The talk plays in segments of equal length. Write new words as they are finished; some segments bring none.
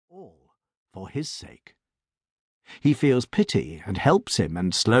for his sake. He feels pity and helps him,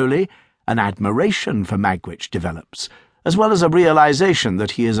 and slowly an admiration for Magwitch develops, as well as a realization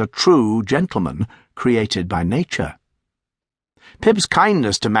that he is a true gentleman created by nature. Pip's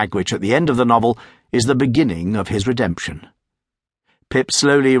kindness to Magwitch at the end of the novel is the beginning of his redemption. Pip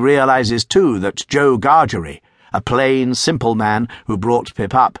slowly realizes too that Joe Gargery, a plain, simple man who brought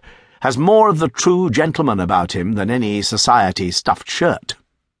Pip up, has more of the true gentleman about him than any society stuffed shirt.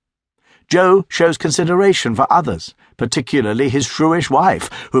 Joe shows consideration for others, particularly his shrewish wife,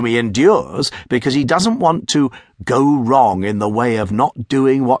 whom he endures because he doesn't want to go wrong in the way of not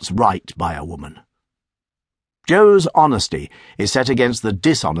doing what's right by a woman. Joe's honesty is set against the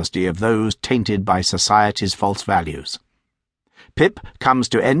dishonesty of those tainted by society's false values. Pip comes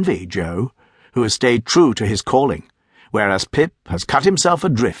to envy Joe, who has stayed true to his calling, whereas Pip has cut himself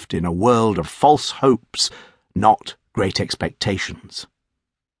adrift in a world of false hopes, not great expectations.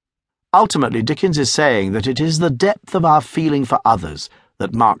 Ultimately, Dickens is saying that it is the depth of our feeling for others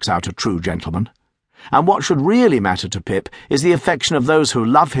that marks out a true gentleman, and what should really matter to Pip is the affection of those who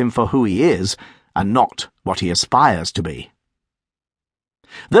love him for who he is, and not what he aspires to be.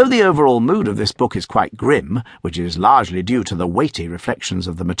 Though the overall mood of this book is quite grim, which is largely due to the weighty reflections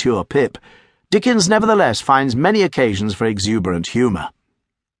of the mature Pip, Dickens nevertheless finds many occasions for exuberant humour.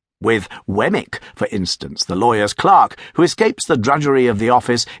 With Wemmick, for instance, the lawyer's clerk, who escapes the drudgery of the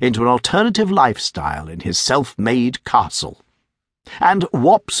office into an alternative lifestyle in his self-made castle. And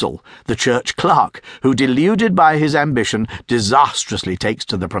Wopsle, the church clerk, who, deluded by his ambition, disastrously takes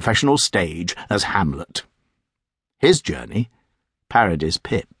to the professional stage as Hamlet. His journey parodies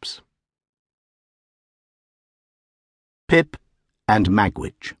Pip's. Pip and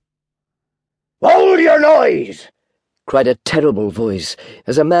Magwitch. "Hold your noise!" cried a terrible voice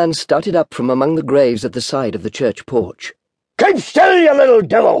as a man started up from among the graves at the side of the church porch. "Keep still, you little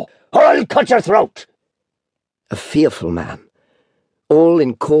devil, or I'll cut your throat!" A fearful man, all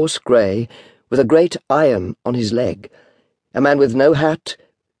in coarse grey, with a great iron on his leg, a man with no hat,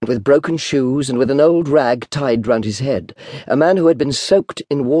 with broken shoes and with an old rag tied round his head, a man who had been soaked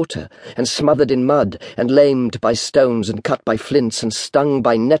in water and smothered in mud and lamed by stones and cut by flints and stung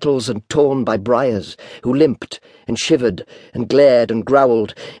by nettles and torn by briars, who limped and shivered and glared and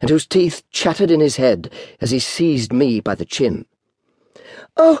growled, and whose teeth chattered in his head as he seized me by the chin.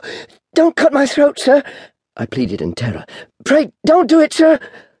 "Oh, don't cut my throat, sir," I pleaded in terror. "Pray, don't do it, sir."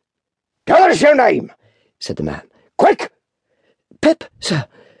 "Tell us your name," said the man. "Quick!" "Pip, sir."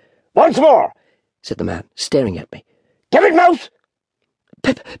 "Once more," said the man, staring at me. "Give it mouth."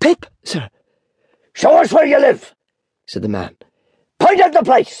 Pip, sir." "Show us where you live," said the man. "Point at the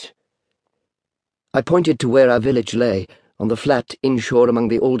place." I pointed to where our village lay, on the flat inshore among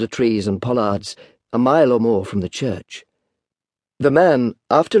the alder trees and pollards, a mile or more from the church. The man,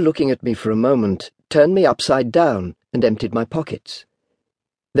 after looking at me for a moment, turned me upside down and emptied my pockets.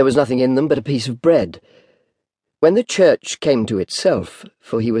 There was nothing in them but a piece of bread. When the church came to itself,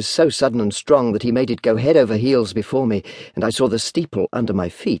 for he was so sudden and strong that he made it go head over heels before me, and I saw the steeple under my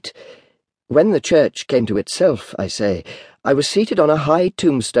feet. When the church came to itself, I say, I was seated on a high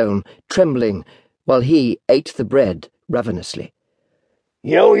tombstone, trembling, while he ate the bread ravenously.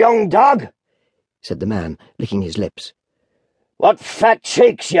 "You young dog," said the man, licking his lips. "What fat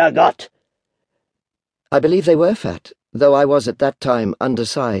cheeks you got?" I believe they were fat, though I was at that time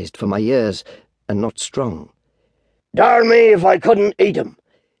undersized for my years, and not strong. "Darn me if I couldn't eat 'em,"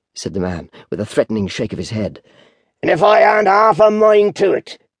 said the man, with a threatening shake of his head, "and if I hadn't half a mind to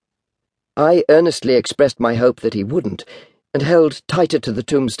it." I earnestly expressed my hope that he wouldn't, and held tighter to the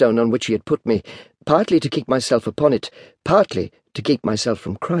tombstone on which he had put me, partly to keep myself upon it, partly to keep myself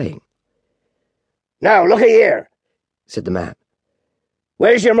from crying. "Now, look here," said the man.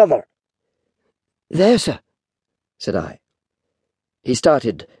 "Where's your mother?" "There, sir," said I. He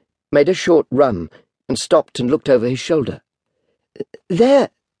started, made a short run, and stopped and looked over his shoulder.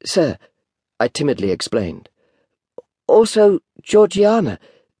 "There, sir," I timidly explained. "Also Georgiana,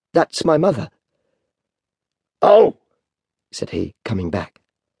 that's my mother." "Oh," said he, coming back.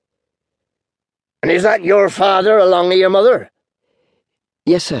 "And is that your father along of your mother?"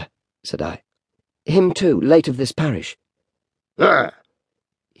 "Yes, sir," said I. "Him too, late of this parish." "Ah,"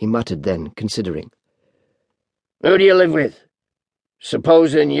 he muttered then, considering. "Who do you live with?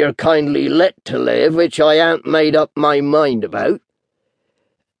 Supposing you're kindly let to live, which I ain't made up my mind about."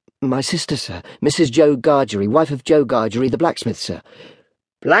 "My sister, sir, Mrs. Joe Gargery, wife of Joe Gargery, the blacksmith, sir."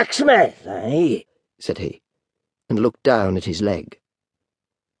 "Blacksmith, eh?" said he, and looked down at his leg.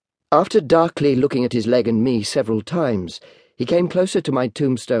 After darkly looking at his leg and me several times, he came closer to my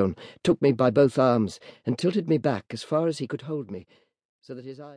tombstone, took me by both arms, and tilted me back as far as he could hold me, so that his eyes